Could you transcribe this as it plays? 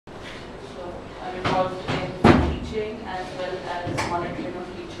involved in teaching as well as monitoring of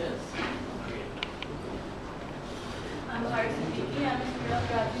teachers. I'm Farid Siddiqui. I'm a student of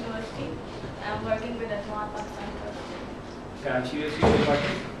Karachi University. I'm working with Adwan Pakistan Trust. Karachi University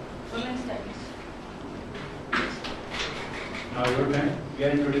department. Women's Studies. Now your turn. We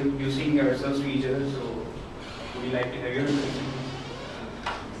are introducing ourselves to each other, so would you like to have your introduction?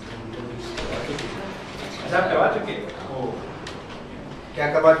 अच्छा आप करवा चुके हैं? क्या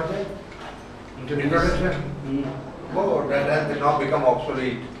करवा चुके हैं? Introduction. Oh, that has now become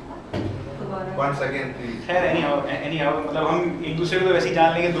obsolete. Once again, please. खैर anyhow मतलब हम एक दूसरे को तो वैसे ही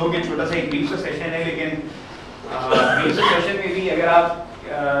जान लेंगे, दो के छोटा सा एक ब्रीफ सा सेशन है, लेकिन ब्रीफ सा सेशन में भी अगर आप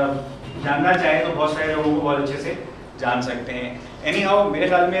जानना चाहें तो बहुत सारे लोगों को बहुत अच्छे से जान सकते हैं। anyhow मेरे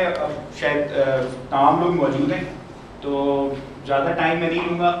ख्याल में अब शायद तमाम लोग मौजूद हैं, तो ज़्यादा टाइम मैं नहीं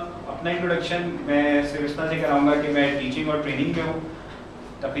लूँगा। अपना इंट्रोडक्शन मैं सिर्फ इस तरह से कराऊँगा कि मैं टीचिंग और ट्रेनिंग में हूँ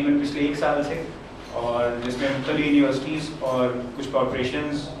तकरीबन पिछले 1 साल से, और जिसमें मुख्तलिफ यूनिवर्सिटीज़ और कुछ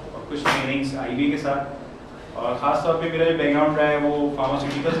कॉर्पोरेशंस और कुछ ट्रेनिंग्स IB के साथ, और ख़ास तौर पे मेरा जो बैकग्राउंड रहा है वो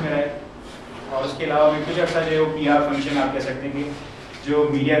फार्मास्यूटिकल्स में रहा है, और उसके अलावा मैं कुछ अर्सा जो PR फंक्शन आप कह सकते हैं कि जो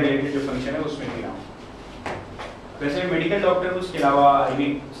मीडिया रिलेटेड जो फंक्शन है उसमें भी रहा हूँ। वैसे मैं मेडिकल डॉक्टर हूँ, उसके अलावा IB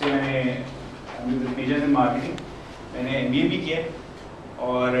से मैंने मेजर इन मार्केटिंग, मैंने MBA भी किया,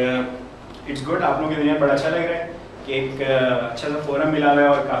 और इट्स गुड। आप लोगों के दुनिया बड़ा अच्छा लग रहा है कि एक अच्छा सा फोरम मिला हुआ है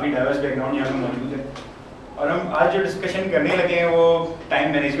और काफ़ी डाइवर्स बैकग्राउंड यहाँ पे मौजूद है। और हम आज जो डिस्कशन करने लगे हैं वो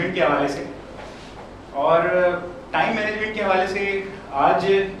टाइम मैनेजमेंट के हवाले से, और टाइम मैनेजमेंट के हवाले से आज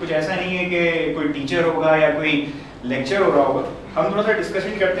कुछ ऐसा नहीं है कि कोई टीचर होगा या कोई लेक्चर हो रहा होगा, हम थोड़ा सा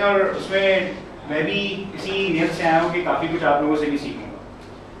डिस्कशन करते हैं, और उसमें मैं भी इसी नियत से आया हूँ कि काफ़ी कुछ आप लोगों से भी सीखूँगा।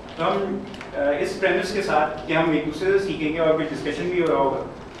 तो हम इस प्रेमिस के साथ कि हम एक दूसरे से सीखेंगे और कुछ डिस्कशन भी हो रहा होगा,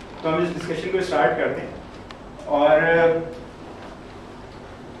 तो हम इस डिस्कशन को स्टार्ट करते हैं। और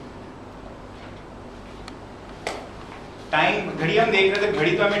टाइम घड़ी हम देख रहे थे,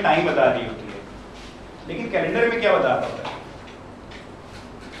 घड़ी तो हमें टाइम बता रही होती है, लेकिन कैलेंडर में क्या बता रहा होता है?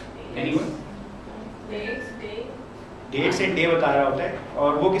 एनीवन? डेट्स एंड डे बता रहा होता है,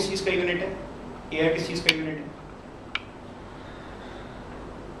 और वो किस चीज़ का यूनिट है? एयर किस चीज़ का यूनिट है?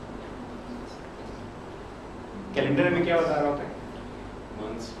 कैलेंडर में क्या बता रहा होता है?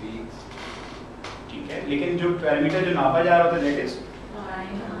 Months, weeks. ठीक है, लेकिन जो पैरामीटर जो नापा जा रहा होता है दैट इज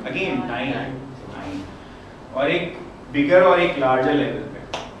अगेन टाइम, और एक बिगर और एक लार्जर लेवल पे।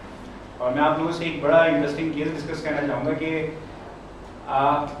 और मैं आप लोगों से एक बड़ा इंटरेस्टिंग केस डिस्कस करना चाहूँगा कि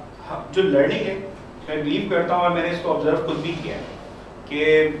जो लर्निंग है, मैं बिलीव करता हूँ और मैंने इसको ऑब्जर्व खुद भी किया है कि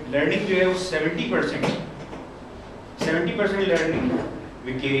लर्निंग जो है वो 70% लर्निंग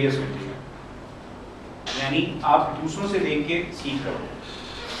विकेरियस होती है, यानी आप दूसरों से देख के सीख रहे हो।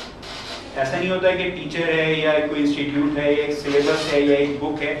 ऐसा नहीं होता है कि टीचर है या कोई इंस्टीट्यूट है या एक सिलेबस है या एक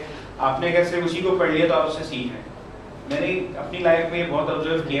बुक है, आपने अगर सिर्फ उसी को पढ़ लिया तो आप उससे सीख रहे हैं। मैंने अपनी लाइफ में बहुत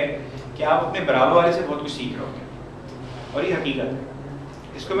ऑब्जर्व किया है कि आप अपने बराबर वाले से बहुत कुछ सीख रहे होते हैं, और ये हकीकत है।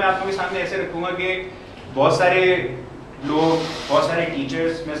 इसको मैं आप लोगों के सामने ऐसे रखूँगा कि बहुत सारे लोग, बहुत सारे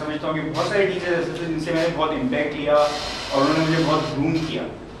टीचर्स, मैं समझता हूँ कि बहुत सारे टीचर्स ऐसे थे जिनसे मैंने बहुत इम्पैक्ट लिया और उन्होंने मुझे बहुत ग्रूम किया,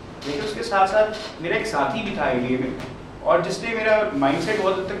 लेकिन उसके साथ साथ मेरा एक साथी भी था IBA में, और जिसने मेरा माइंडसेट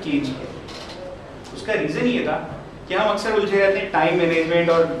बहुत हद तक चेंज किया। उसका रीज़न ये था कि हम अक्सर उलझे रहते हैं टाइम मैनेजमेंट,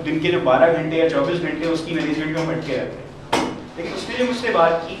 और दिन के जो 12 घंटे या 24 घंटे उसकी मैनेजमेंट में हम अटके रहते हैं। लेकिन उसने जो मुझसे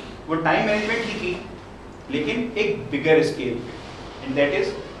बात की वो टाइम मैनेजमेंट ही थी, लेकिन एक बिगर स्केल पे, and that is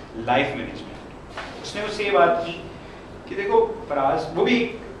life management. उसने मुझसे ये बात की कि देखो फराज, वो भी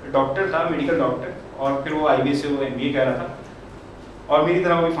एक डॉक्टर था, मेडिकल डॉक्टर, और फिर वो IBA से वो MBA कर रहा था, और मेरी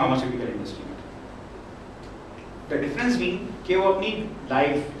तरह वो भी फार्मास्यूटिकल इंडस्ट्री में। द डिफरेंस भी कि वो अपनी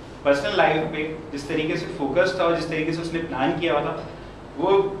लाइफ, पर्सनल लाइफ पे जिस तरीके से फोकस था और जिस तरीके से उसने प्लान किया हुआ था,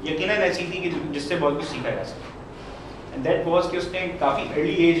 वो यकीनन ऐसी थी कि जिससे बहुत कुछ सीखा जा सके। एंड दैट वाज कि उसने काफ़ी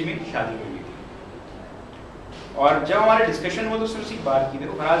अर्ली एज में शादी कर ली थी। और जब हमारा डिस्कशन हुआ तो उसने उसी बात की,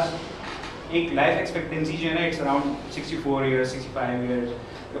 देखो फराज, एक लाइफ एक्सपेक्टेंसी जो है ना, इट्स अराउंड 64 ईयर्स, 65 ईयर्स।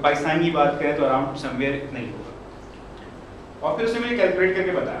 अगर पाकिस्तान की बात करें तो अराउंड समवेयर इतना ही होगा। और फिर उसने मुझे कैलकुलेट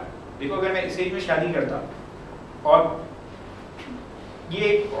करके बताया, देखो अगर मैं इस एज में शादी करता, और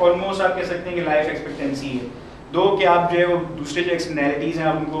ये ऑलमोस्ट आप कह सकते हैं कि लाइफ एक्सपेक्टेंसी है, दो कि आप जो है वो दूसरे जो एक्सटर्नैलिटीज़ हैं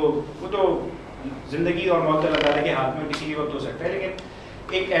आप उनको, वो तो ज़िंदगी और मौत अल्लाह ताला के हाथ में किसी भी वक्त हो सकता है, लेकिन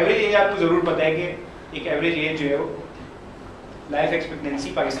एक एवरेज एज आपको ज़रूर पता है कि एक एवरेज एज जो है वो लाइफ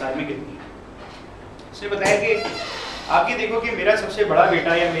एक्सपेक्टेंसी पाकिस्तान में कितनी है। उसने बताया कि आप ये देखो कि मेरा सबसे बड़ा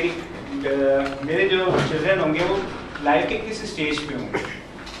बेटा या मेरे जो चिल्ड्रन होंगे वो लाइफ के किस स्टेज पे होंगे।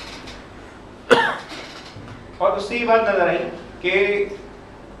 और उससे ये बात नजर आई कि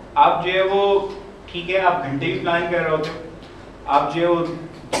आप जो है वो ठीक है, आप घंटे भी प्लान कर रहे होते हो, आप जो है वो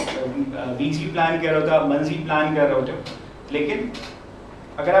वीक्स भी प्लान कर रहे होते हो, आप मंथ्स भी प्लान कर रहे होते हो, लेकिन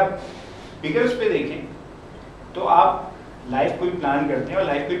अगर आप बिगर उस पर देखें तो आप लाइफ को भी प्लान करते हैं और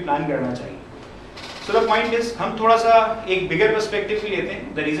लाइफ को भी प्लान करना चाहिए। सो द पॉइंट इज हम थोड़ा सा एक बिगर पर्सपेक्टिव भी लेते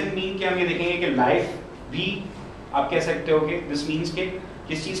हैं। द रीजन मीन कि हम ये देखेंगे कि लाइफ भी आप कह सकते हो कि दिस मीन्स के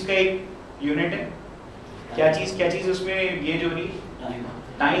किस चीज़ का एक यूनिट है, क्या चीज़ उसमें ये जो रही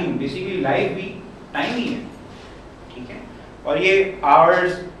टाइम, बेसिकली लाइफ भी टाइम ही है, ठीक है। और ये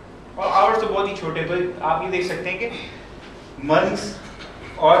आवर्स, और आवर्स तो बहुत ही छोटे, तो आप ये देख सकते हैं कि मंथ्स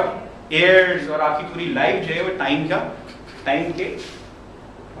और ईयर्स और आपकी पूरी लाइफ जो है वो टाइम के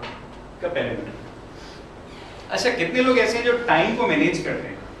पैरामीटर। अच्छा, कितने लोग ऐसे हैं जो टाइम को मैनेज करते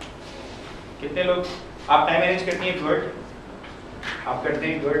हैं? कितने लोग आप टाइम मैनेज करती हैं? गुड, आप करते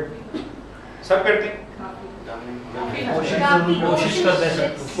हैं? गुड, सब करते हैं?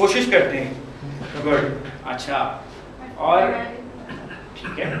 कोशिश करते हैं, गुड, अच्छा। और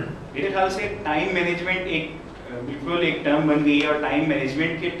ठीक है, मेरे ख्याल से टाइम मैनेजमेंट एक बिल्कुल एक टर्म बन गई है और टाइम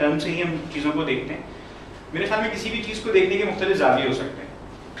मैनेजमेंट के टर्म से ही हम चीज़ों को देखते हैं। मेरे ख्याल में किसी भी चीज़ को देखने के मुख्तलिफ ज़ाविये हो सकते हैं,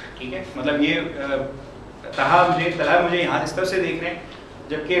 ठीक है। मतलब ये तला मुझे यहाँ इस तरफ से देख रहे हैं,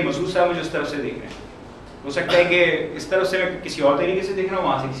 जबकि मसूद साहब मुझे उस तरफ से देख रहे हैं। हो सकता है कि इस तरफ से मैं किसी और तरीके से देख रहा हूँ,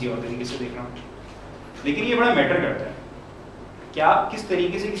 वहाँ से किसी और तरीके से देख रहा हूँ, लेकिन ये बड़ा मैटर करता है कि आप किस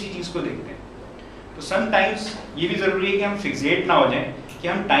तरीके से किसी चीज़ को देखते हैं। तो समटाइम्स ये भी ज़रूरी है कि हम फिक्सेट ना हो जाएं कि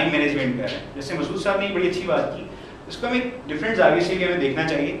हम टाइम मैनेजमेंट कर रहे हैं। जैसे मसूद साहब ने एक बड़ी अच्छी बात की, इसको हमें डिफरेंट जाविये से भी हमें देखना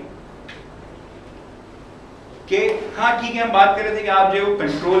चाहिए कि हाँ ठीक है, हम बात कर रहे थे कि आप जो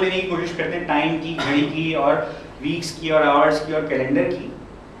कंट्रोल लेने की कोशिश करते हैं टाइम की, घड़ी की और वीक्स की और आवर्स की और कैलेंडर की,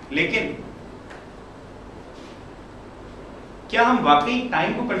 लेकिन क्या हम वाकई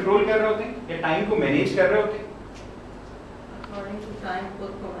टाइम को कंट्रोल कर रहे होते हैं या टाइम को मैनेज कर रहे होते हैं?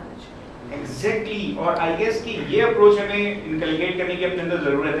 एग्जैक्टली। और आई गेस कि ये अप्रोच हमें इनकलकेट करने की अपने अंदर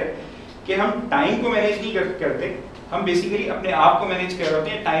जरूरत है कि हम टाइम को मैनेज नहीं करते, हम बेसिकली अपने आप को मैनेज कर रहे होते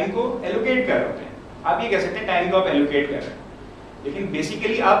हैं, टाइम को एलोकेट कर रहे होते हैं। आप ये कह सकते हैं टाइम को आप एलोकेट कर रहे हैं, लेकिन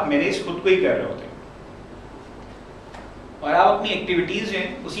बेसिकली आप मैनेज खुद को ही कर रहे होते हैं। और आप अपनी एक्टिविटीज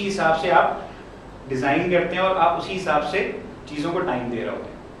हैं उसी हिसाब से आप डिजाइन करते हैं और आप उसी हिसाब से चीज़ों को टाइम दे रहे होते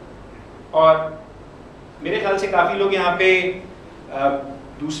हैं। और मेरे ख्याल से काफ़ी लोग यहाँ पे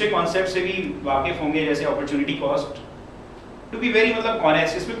दूसरे कॉन्सेप्ट से भी वाकिफ होंगे, जैसे opportunity cost. To be very मतलब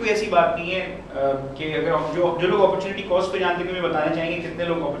ऑनेस्ट, इसमें कोई ऐसी बात नहीं है कि अगर जो लोग अपॉर्चुनिटी कॉस्ट को जानते हैं, मैं बताना चाहेंगे कितने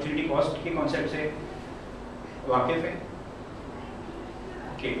लोग अपॉर्चुनिटी कॉस्ट के कॉन्सेप्ट से वाकिफ हैं?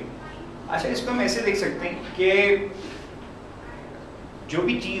 ओके, अच्छा, इसको हम ऐसे देख सकते हैं कि जो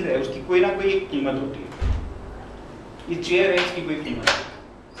भी चीज़ है उसकी कोई ना कोई एक कीमत होती है। ये चेयर है, इसकी कोई कीमत है,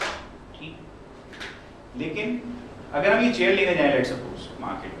 ठीक। लेकिन अगर हम ये चेयर लेने जाएं लेट्स सपोज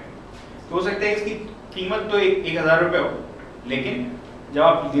मार्केट में, तो हो सकता है इसकी कीमत तो 1,000 रुपये हो, लेकिन जब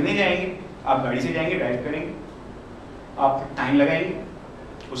आप लेने जाएंगे, आप गाड़ी से जाएंगे, ड्राइव करेंगे, आप टाइम लगाएंगे,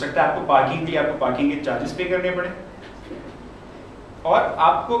 हो सकता है आपको पार्किंग के लिए आपको पार्किंग के चार्जेस पे करने पड़े, और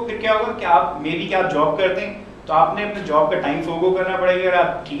आपको फिर क्या होगा कि आप मे बी आप जॉब करते हैं तो आपने अपने जॉब का टाइम फोगो करना पड़ेगा। अगर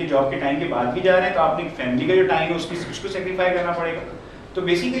आप ठीक है जॉब के टाइम के बाद भी जा रहे हैं तो आपने फैमिली का जो टाइम है उसको सेक्रीफाई करना पड़ेगा। तो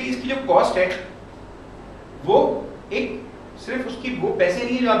बेसिकली इसकी जो कॉस्ट है वो एक सिर्फ उसकी वो पैसे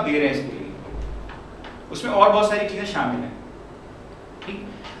नहीं है जो आप दे रहे हैं इसके लिए, उसमें और बहुत सारी चीज़ें शामिल हैं,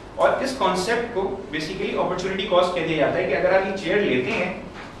 ठीक। और इस कॉन्सेप्ट को बेसिकली अपॉर्चुनिटी कॉस्ट कह दिया जाता है कि अगर आप ये चेयर लेते हैं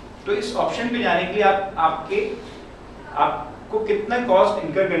तो इस ऑप्शन पे जाने के लिए आपको कितना कॉस्ट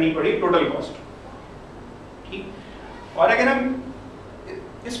इनकर करनी पड़ेगी, टोटल कॉस्ट, ठीक। और अगर हम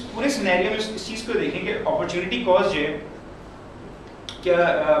इस पूरे सिनेरियो में इस चीज़ को देखें कि अपॉर्चुनिटी कॉस्ट जो है,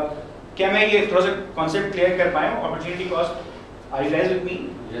 क्या मैं ये थोड़ा सा कॉन्सेप्ट क्लियर कर पाया हूँ? Opportunity cost, are you guys with me?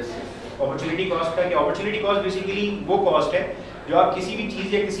 Yes. Opportunity cost का क्या? अपॉर्चुनिटी कॉस्ट बेसिकली वो कॉस्ट है जो आप किसी भी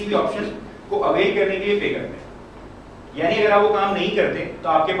चीज़ या किसी भी ऑप्शन को अवेल करने के लिए पे करते हैं। यानी अगर आप वो काम नहीं करते तो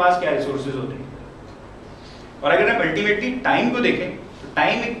आपके पास क्या रिसोर्सेज होते हैं। और अगर हम अल्टीमेटली टाइम को देखें तो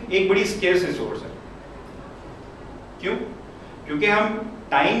टाइम एक बड़ी स्केर्स रिसोर्स है। क्यों? क्योंकि हम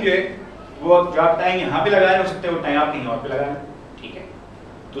टाइम जो है वो जो आप टाइम यहाँ पे लगाए हो सकते हैं वो टाइम आप कहीं और पे लगा लें, ठीक है।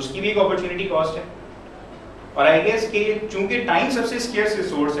 तो उसकी भी एक अपॉर्चुनिटी कॉस्ट है। और आई गेस कि चूंकि टाइम सबसे स्केर्स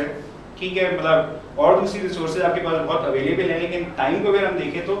रिसोर्स है, ठीक है, मतलब और दूसरी रिसोर्सेज आपके पास बहुत अवेलेबल है, लेकिन टाइम को अगर हम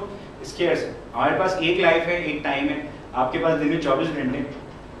देखें तो स्केर्स है। हमारे पास एक लाइफ है, एक टाइम है। आपके पास दिन में 24 घंटे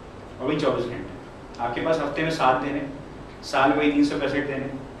और वही 24 घंटे, आपके पास हफ्ते में 7 दिन है, साल वही 365 दिन है,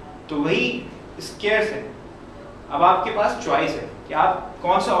 तो वही स्केर्स है। अब आपके पास चॉइस है कि आप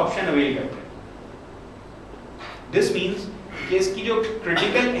कौन सा ऑप्शन अवेल करते हैं। दिस मीन्स कि इसकी जो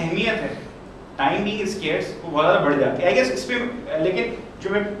क्रिटिकल अहमियत है टाइम बीइंग स्केर्स वो बहुत ज़्यादा बढ़ जाती है। आई गेस इस पे लेकिन जो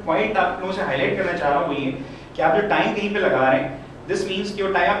मैं पॉइंट आप लोगों से हाईलाइट करना चाह रहा हूँ वो ये कि आप जो टाइम कहीं पे लगा रहे हैं दिस मीन्स कि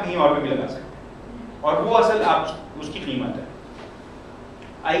वो टाइम आप कहीं और पे भी लगा सकते हैं और वो असल आप उसकी कीमत है।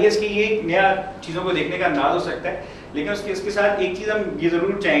 आई गेस कि ये एक नया चीज़ों को देखने का अंदाज हो सकता है, लेकिन इसके साथ एक चीज़ हम ये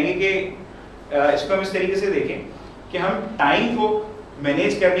ज़रूर चाहेंगे कि इसको हम इस तरीके से देखें कि हम टाइम को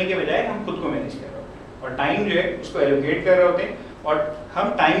मैनेज करने के बजाय हम खुद को मैनेज कर रहे होते हैं और टाइम जो है उसको एलोकेट कर रहे होते हैं और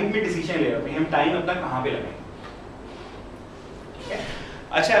हम टाइम में डिसीजन ले रहे होते हैं, हम टाइम अपना कहाँ पे लगाएं। ठीक है,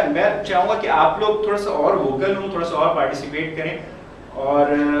 अच्छा मैं चाहूँगा कि आप लोग थोड़ा सा और वोकल हो, थोड़ा सा और पार्टिसिपेट करें और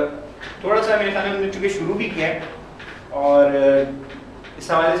थोड़ा सा मेरे ख्याल में हमने चूँकि शुरू भी किया है और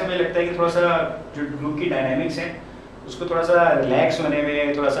इस हवाले से मुझे लगता है कि थोड़ा सा जो ग्रुप की डायनामिक्स हैं उसको थोड़ा सा रिलैक्स होने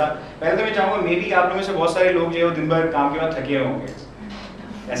में थोड़ा सा, पहले तो मैं चाहूँगा मे बी आप लोगों में से बहुत सारे लोग जो है दिन भर काम के बाद थके होंगे,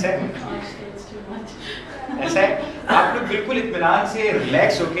 ऐसा है? ऐसा है, आप लोग बिल्कुल इत्मीनान से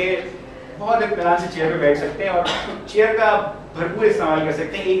रिलैक्स होके बहुत इत्मीनान से चेयर पे बैठ सकते हैं और चेयर का भरपूर इस्तेमाल कर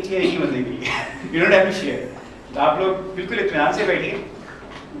सकते हैं, एक चेयर ही बंदे के लिए, you don't have to share. तो आप लोग बिल्कुल इत्मीनान से बैठिए,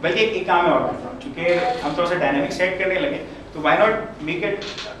 बल्कि एक काम है और करता हूँ, चूँकि हम थोड़ा सा डायनामिक सेट करने लगे तो why not make it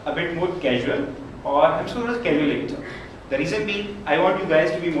a bit more casual और हम इसको थोड़ा सा कैजुअल लेके चलो। The reason being I want you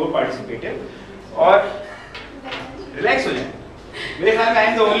guys to be more participative और रिलैक्स हो जाए। मेरे ख्याल में I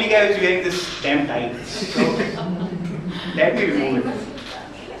am the only guy who is wearing this dam tie, so let me remove it.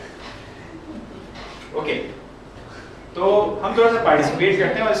 Okay, तो हम थोड़ा सा पार्टिसिपेट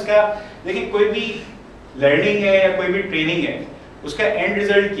करते हैं और इसका देखिए कोई भी लर्निंग है या कोई भी ट्रेनिंग है उसका एंड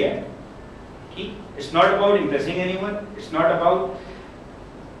रिजल्ट क्या है? It's not about impressing anyone. It's not about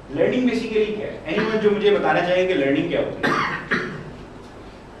learning basically क्या है? Anyone जो मुझे बताना चाहे कि learning क्या होती है?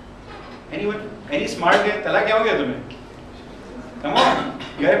 Anyone? Any smart guy? तला क्या हो गया तुम्हें? Come on,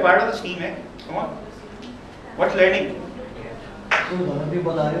 you are a part of the team है. Come on. What's learning? Learning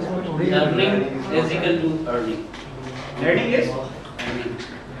is equal to earning. Learning is?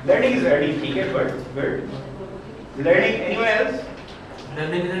 Learning is earning. ठीक है, good. Learning. Anyone else?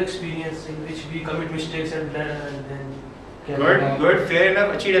 Learning is an experience in which we commit mistakes and learn and then Good, fair enough,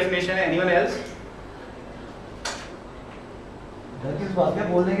 अच्छी definition है. Anyone else? किस बात का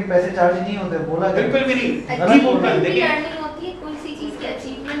बोलने के पैसे चार्ज नहीं होते, बोला बिल्कुल भी नहीं। अचीवमेंट देखिए लर्निंग होती है, कोई सी चीज की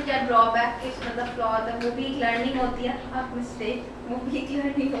अचीवमेंट या ड्रॉबैक के मतलब फ्लॉ है वो भी लर्निंग होती है, आप मिस्टेक वो भी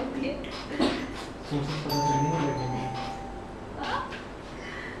लर्निंग होती है।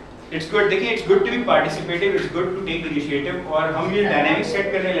 इट्स गुड, देखिए it's good to be participative, it's good to take initiative और हम ये डायनामिक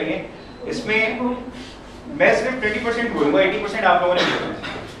सेट करने लगे। इसमें मैं सिर्फ 20% बोलूँगा, 80% आप लोगों ने बोला।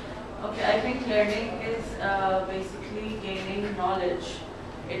 Okay, I think learning is basically gaining knowledge.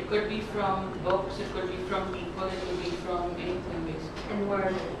 It could be from books, it could be from people, it could be from anything basically. In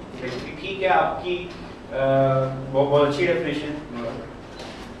word. ठीक है, आपकी बहुत अच्छी डेफिनेशन।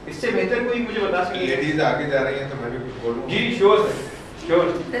 इससे बेहतर कोई मुझे बता सके? लेडीज आगे जा रही हैं तो मैं भी कुछ बोलूँ। जी श्योर सर, श्योर।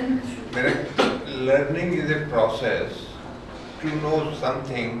 मेरे learning is a process to know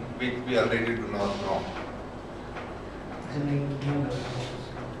something which we already do not know.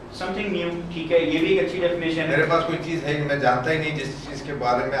 Something new, ठीक है, ये भी एक अच्छी डेफिनेशन है। मेरे पास कोई चीज़ है कि मैं जानता ही नहीं, जिस चीज़ के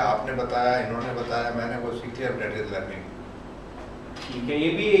बारे में आपने बताया, इन्होंने बताया, मैंने वो सीखी, अब that is learning. ठीक है, ये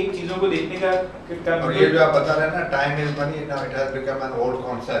भी एक चीजों को देखने का और ये जो आप बता रहे हैं ना, time is money, now it has become an old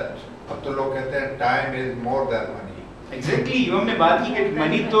concept. अब तो लोग कहते हैं time is more than money. Exactly, जो हमने बात की कि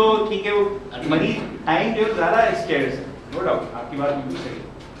मनी तो ठीक है, वो मनी टाइम जो ज्यादा स्केर्स है, नो डाउट, आपकी बात बिल्कुल सही है,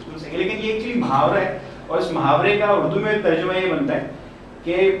 बिल्कुल सही है, लेकिन ये एक्चुअली मुहावरा है और इस मुहावरे का उर्दू में तर्जुमा ये बनता है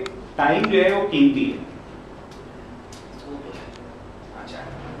कि टाइम जो है वो कीमती है। अच्छा,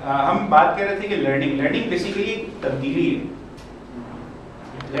 हम बात कर रहे थे कि लर्निंग बेसिकली तब्दीली है।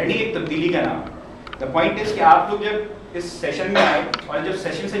 लर्निंग एक तब्दीली का नाम है। द पॉइंट इज कि आप लोग जब इस सेशन में आए और जब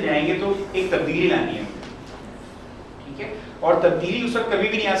सेशन से जाएंगे तो एक तब्दीली लानी है, ठीक है, और तब्दीली उस वक्त कभी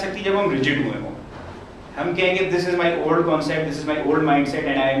भी नहीं आ सकती जब हम रिजिड हुए हों। हम कहेंगे this is my old concept, this is my old mind set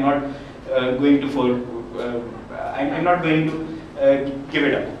and I am not going to I am not going to give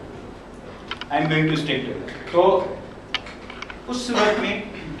it up, I am going to stick to it. तो उस वक्त में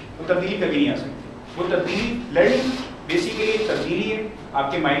वो तब्दीली कभी नहीं आ सकती। वो तब्दीली लर्निंग बेसिकली तब्दीली है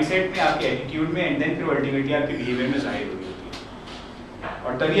आपके माइंडसेट में, आपके एटीट्यूड में, एंड देन फिर अल्टीमेटली आपके बिहेवियर में जाहिर हो रही होती है।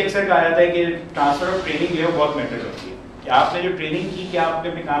 और तभी अक्सर कहा जाता है कि ट्रांसफर ऑफ ट्रेनिंग जो है बहुत मैटर करती है कि आपने जो ट्रेनिंग की, क्या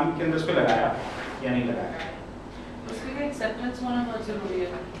आपने अपने काम के अंदर उसको लगाया या नहीं लगाया। उसके लिए एक्सेप्टेंस होना बहुत ज़रूरी है।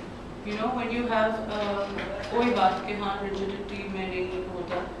 You know, when you have कोई बात के हाँ रिजिडिटी में नहीं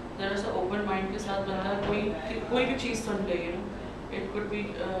होता, जरा सा ओपन माइंड के साथ बंदा कोई भी चीज़ सुन ले, you know, it could be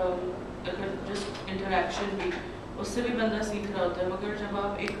अगर just interaction भी, उससे भी बंदा सीख रहा होता है। मगर जब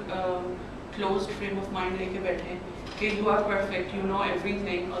आप एक क्लोज्ड फ्रेम ऑफ माइंड लेके बैठे कि you are perfect, you know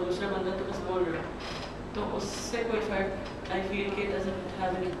everything, और दूसरा बंदा तो बस बोल रहा है, तो उससे कोई फर्क आई फील कि doesn't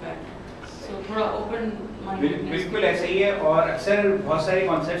have an impact. So थोड़ा open mindedness. बिल्कुल ऐसा ही है। और अक्सर बहुत सारे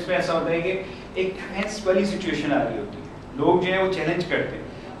कॉन्सेप्ट्स में ऐसा होता है कि एक टेंस वाली सिचुएशन आ रही होती है, लोग जो है वो चैलेंज करते हैं,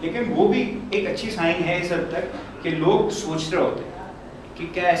 लेकिन वो भी एक अच्छी साइन है इस हद तक कि लोग सोच रहे होते हैं कि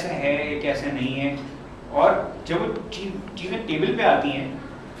क्या ऐसा है क्या ऐसा नहीं है, और जब वो चीज़ें टेबल पे आती हैं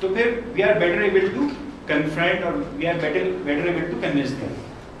तो फिर we are better able to confront और we are better able to convince them.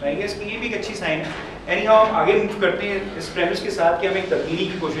 तो आई गेस कि ये भी एक अच्छी साइन है। एनी हाउ हम आगे मूव करते हैं इस प्रेमिस के साथ कि हम एक तब्दीली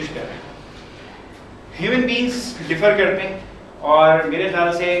की कोशिश कर रहे हैं। ह्यूमन बींग्स डिफर करते हैं, और मेरे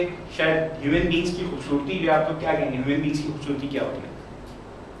ख्याल से शायद ह्यूमन बींग्स की खूबसूरती जो आप लोग क्या कहेंगे, ह्यूमन बींग्स की खूबसूरती क्या होती है?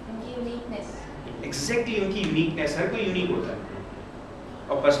 उनकी यूनिकनेस। एग्जैक्टली उनकी यूनिकनेस। हर कोई यूनिक होता है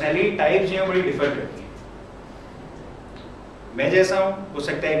और पर्सनैलिटी टाइप जो है बड़ी डिफर करती है। मैं जैसा हूँ, हो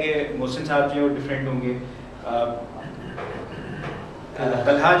सकता है कि मोहसिन साहब जो है वो डिफरेंट होंगे,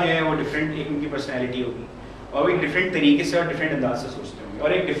 तलहा जो है वो डिफरेंट एक उनकी पर्सनैलिटी होगी, और वो एक डिफरेंट तरीके से और डिफरेंट अंदाज से सोचते होंगे,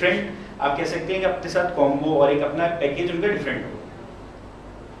 और एक डिफरेंट आप कह सकते हैं कि अपने साथ कॉम्बो और एक अपना पैकेज उनका डिफरेंट होगा।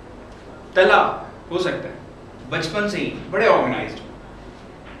 तलहा हो सकता है बचपन से ही बड़े ऑर्गेनाइज्ड हो,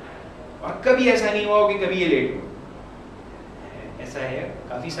 और कभी ऐसा नहीं हुआ हो कि कभी ये लेट हो। ऐसा है,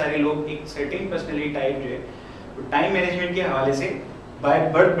 काफ़ी सारे लोग एक सर्टेन पर्सनैलिटी टाइप जो है वो टाइम मैनेजमेंट के हवाले से बाय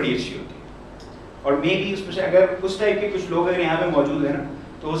बर्थ बड़ी अच्छी होती है। और मे भी उसमें से अगर उस टाइप के कुछ लोग अगर यहाँ पे मौजूद है ना,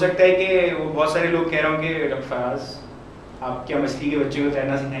 तो हो सकता है कि वो बहुत सारे लोग कह रहे हों कि डॉक्टर फराज आप क्या मछली के बच्चे को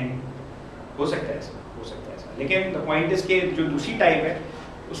तैरना सिखाएंगे। हो सकता है ऐसा, हो सकता है ऐसा, लेकिन द पॉइंट इज के जो दूसरी टाइप है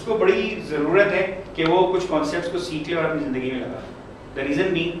उसको बड़ी ज़रूरत है कि वो कुछ कॉन्सेप्ट्स को सीख ले और अपनी ज़िंदगी में लगा। द रीज़न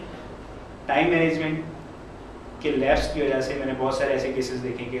भी टाइम मैनेजमेंट के लैब्स की वजह से मैंने बहुत सारे ऐसे केसेस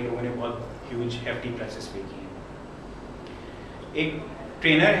देखे कि लोगों ने बहुत ह्यूज हेफ्टी प्राइसेस पे किए हैं। एक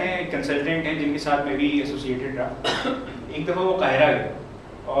ट्रेनर हैं, एक कंसल्टेंट हैं जिनके साथ मैं भी एसोसिएटेड रहा। एक दफ़ा वो काहिरा गए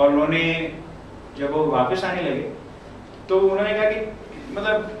और उन्होंने जब वो वापस आने लगे तो उन्होंने कहा कि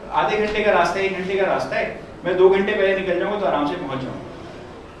मतलब आधे घंटे का रास्ता है, 1 घंटे का रास्ता है, मैं 2 घंटे पहले निकल जाऊँगा तो आराम से पहुँच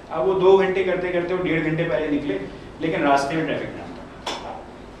जाऊँगा। अब वो 2 घंटे करते करते वो 1.5 घंटे पहले निकले, लेकिन रास्ते में ट्रैफिक जाम था,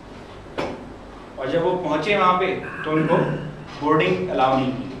 और जब वो पहुँचे वहाँ पे तो उनको बोर्डिंग अलाउ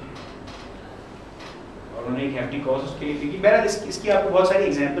नहीं की, और उन्होंने एक हेफ्टी कॉस्ट उसके लिए की। बहरहाल इसकी आपको बहुत सारी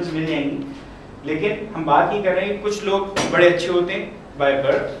एग्जांपल्स मिल जाएंगी, लेकिन हम बात ये कर रहे हैं कि कुछ लोग बड़े अच्छे होते हैं बाय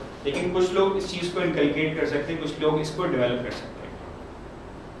बर्थ, लेकिन कुछ लोग इस चीज़ को इनकलकेट कर सकते हैं, कुछ लोग इसको डेवलप कर सकते हैं।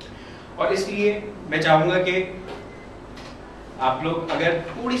 और इसलिए मैं चाहूँगा कि आप लोग अगर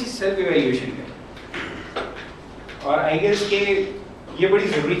थोड़ी सी सेल्फ इवैल्यूएशन करें, और आई गेस कि ये बड़ी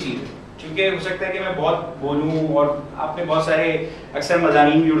ज़रूरी चीज़ है, क्योंकि हो सकता है कि मैं बहुत बोलूँ, और आपने बहुत सारे अक्सर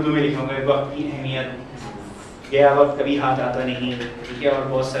मज़ामीन भी उर्दू में लिखे होंगे, वक्त की अहमियत, या वक्त कभी हाथ आता नहीं, ठीक है, और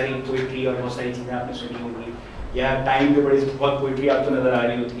बहुत सारी पोइट्री और बहुत सारी चीज़ें आपने सुनी होंगी, या टाइम पे बड़ी बहुत पोइट्री आपको नज़र आ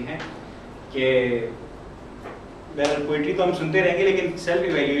रही होती है कि पोइट्री तो हम सुनते रहेंगे, लेकिन सेल्फ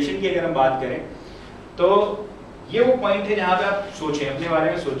इवैल्यूएशन की अगर हम बात करें तो ये वो पॉइंट है जहाँ पे आप सोचें, अपने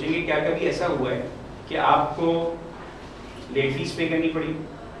बारे में सोचेंगे क्या कभी ऐसा हुआ है कि आपको लेट फीस पे करनी पड़ी,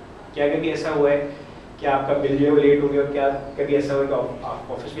 क्या कभी ऐसा हुआ है कि आपका बिल जो है वो लेट हो गया, क्या कभी ऐसा हुआ कि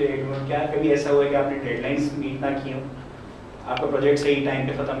आप ऑफिस में लेट हुए, क्या कभी ऐसा हुआ कि आपने डेडलाइंस मीट ना की हो, आपका प्रोजेक्ट सही टाइम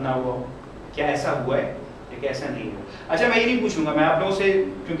पे ख़त्म ना हुआ हो, क्या ऐसा हुआ है या क्या ऐसा नहीं हुआ? अच्छा, मैं ये नहीं पूछूंगा, मैं आप लोगों से,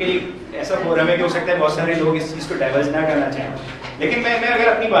 क्योंकि ऐसा फोरम है कि हो सकता है बहुत सारे लोग इस चीज़ को डाइवर्स ना करना चाहें, लेकिन मैं अगर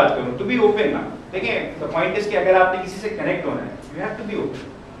अपनी बात करूँ तो बी ओपन ना। देखिए, द पॉइंट इज कि अगर आपने किसी से कनेक्ट होना है, you have to be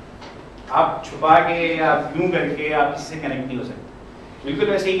open. आप छुपा के या यूं करके आप किसी से कनेक्ट नहीं हो सकते। बिल्कुल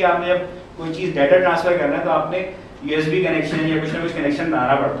वैसे ही कि आपने जब कोई चीज़ डाटा ट्रांसफर करना है तो आपने USB कनेक्शन या कुछ ना कुछ कनेक्शन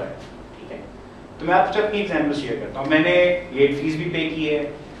बनाना पड़ता है, ठीक है। तो मैं आपसे अपनी एग्जाम्पल शेयर करता हूँ। मैंने लेट फीस भी पे की है,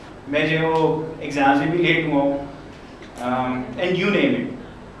 मैं जो वो एग्जाम्स में भी लेट हुआ हूँ, एंड यू नेम इट,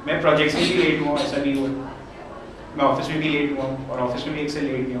 मैं प्रोजेक्ट्स में भी लेट हुआ, ऐसा भी हुआ, मैं ऑफिस में भी लेट हुआ और ऑफिस में भी एक से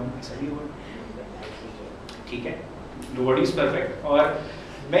लेट गया हूँ, ऐसा भी हुआ, ठीक है। Nobody is perfect. और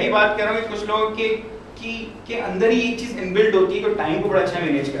मैं ये बात कर रहा हूँ कि कुछ लोगों के अंदर ही एक चीज़ इनबिल्ट होती है कि टाइम को बड़ा अच्छा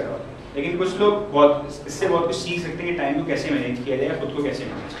मैनेज कर रहा होता है, लेकिन कुछ लोग बहुत इससे बहुत कुछ सीख सकते हैं कि टाइम को कैसे मैनेज किया जाए, खुद को कैसे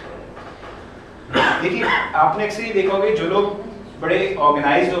मैनेज किया जाए। देखिए, आपने अक्सर ये देखा होगा जो लोग बड़े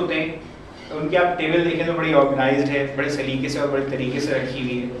ऑर्गेनाइज्ड होते हैं तो उनके आप टेबल देखें तो बड़ी ऑर्गेनाइज्ड है, बड़े सलीके से और बड़े तरीके से रखी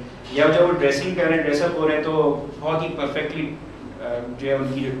हुई है, या जब वो ड्रेसिंग कर रहे हैं, ड्रेसअप हो रहे हैं तो बहुत ही परफेक्टली जो है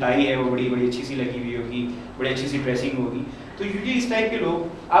उनकी जो टाई है वो बड़ी अच्छी सी लगी हुई होगी, बड़ी अच्छी सी ड्रेसिंग होगी। तो यूजुअली इस टाइप के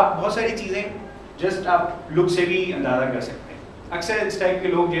लोग आप बहुत सारी चीज़ें जस्ट आप लुक से भी अंदाज़ा कर सकते हैं। अक्सर इस टाइप के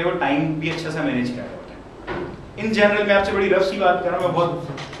लोग जो है वो टाइम भी अच्छा सा मैनेज कर रहे होते हैं। इन जनरल मैं आपसे बड़ी रफ सी बात कर रहा हूँ, मैं बहुत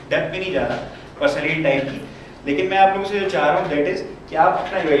डेप्थ में नहीं जा रहा पर्सनैलिटी टाइप की, लेकिन मैं आप लोगों से जो चाह रहा हूँ दैट इज़ कि आप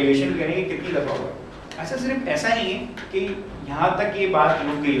अपना इवैल्यूएशन करें कि कितनी दफ़ा हुआ। ऐसा सिर्फ ऐसा नहीं है कि यहाँ तक ये बात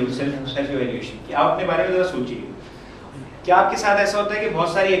रुक गई हो सेल्फ इवैल्यूएशन की, आप अपने बारे में ज़रा सोचिए क्या आपके साथ ऐसा होता है कि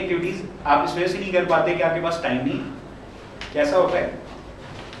बहुत सारी एक्टिविटीज आप इस वजह से नहीं कर पाते कि आपके पास टाइम नहीं है? कैसा होता है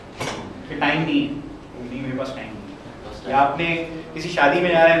कि टाइम नहीं है, नहीं मेरे पास टाइम नहीं है, या आपने किसी शादी में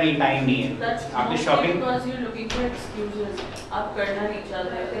जा रहे हैं, नहीं टाइम नहीं है, आपने shopping because you're looking for excuses. आप करना नहीं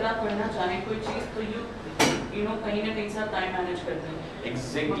चाहते, अगर आप करना चाहें कोई चीज़ तो you know कहीं ना कहीं से आप टाइम मैनेज करते हैं.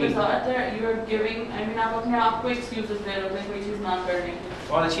 एग्जैक्टली ज़्यादातर you are giving, I mean आप अपने आप को excuses दे रहे होते हैं कोई चीज़ ना करने की.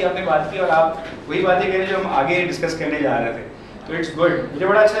 बहुत अच्छी आपने बात की और आप वही बातें कह रहे हैं जो हम आगे डिस्कस करने जा रहे थे. तो इट्स गुड. मुझे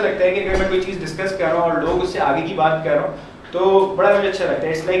बड़ा अच्छा लगता है कि अगर मैं कोई चीज़ डिस्कस कर रहा हूँ और लोग उससे आगे की बात कर रहा हूँ तो बड़ा मुझे अच्छा लगता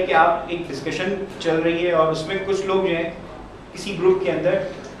है. इट्स लाइक कि आप एक डिस्कशन चल रही है और उसमें कुछ लोग जो हैं किसी ग्रुप के अंदर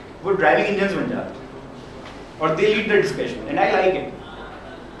वो ड्राइविंग इंजन्स बन जाते हैं और they lead the discussion and I like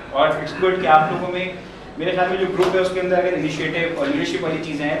it. और इट्स गुड कि आप लोगों में मेरे ख्याल में जो ग्रुप है उसके अंदर अगर इनिशिएटिव और लीडरशिप वाली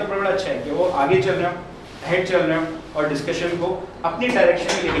चीज़ें हैं तो बड़ा अच्छा है कि वो आगे चल रहे हो, हेड चल रहे हो और डिस्कशन को अपनी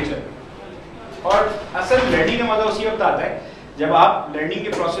डायरेक्शन में लेके चल रहे हो. और असल लर्निंग का मजा उसी वक्त आता है जब आप लर्निंग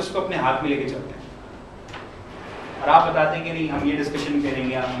के प्रोसेस को अपने हाथ में लेके चलते हैं और आप बताते हैं कि नहीं हम ये डिस्कशन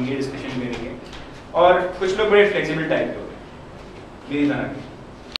करेंगे, हम ये डिस्कशन करेंगे. और कुछ लोग बड़े फ्लेक्सिबल टाइप के होते हैं मेरी तरह के,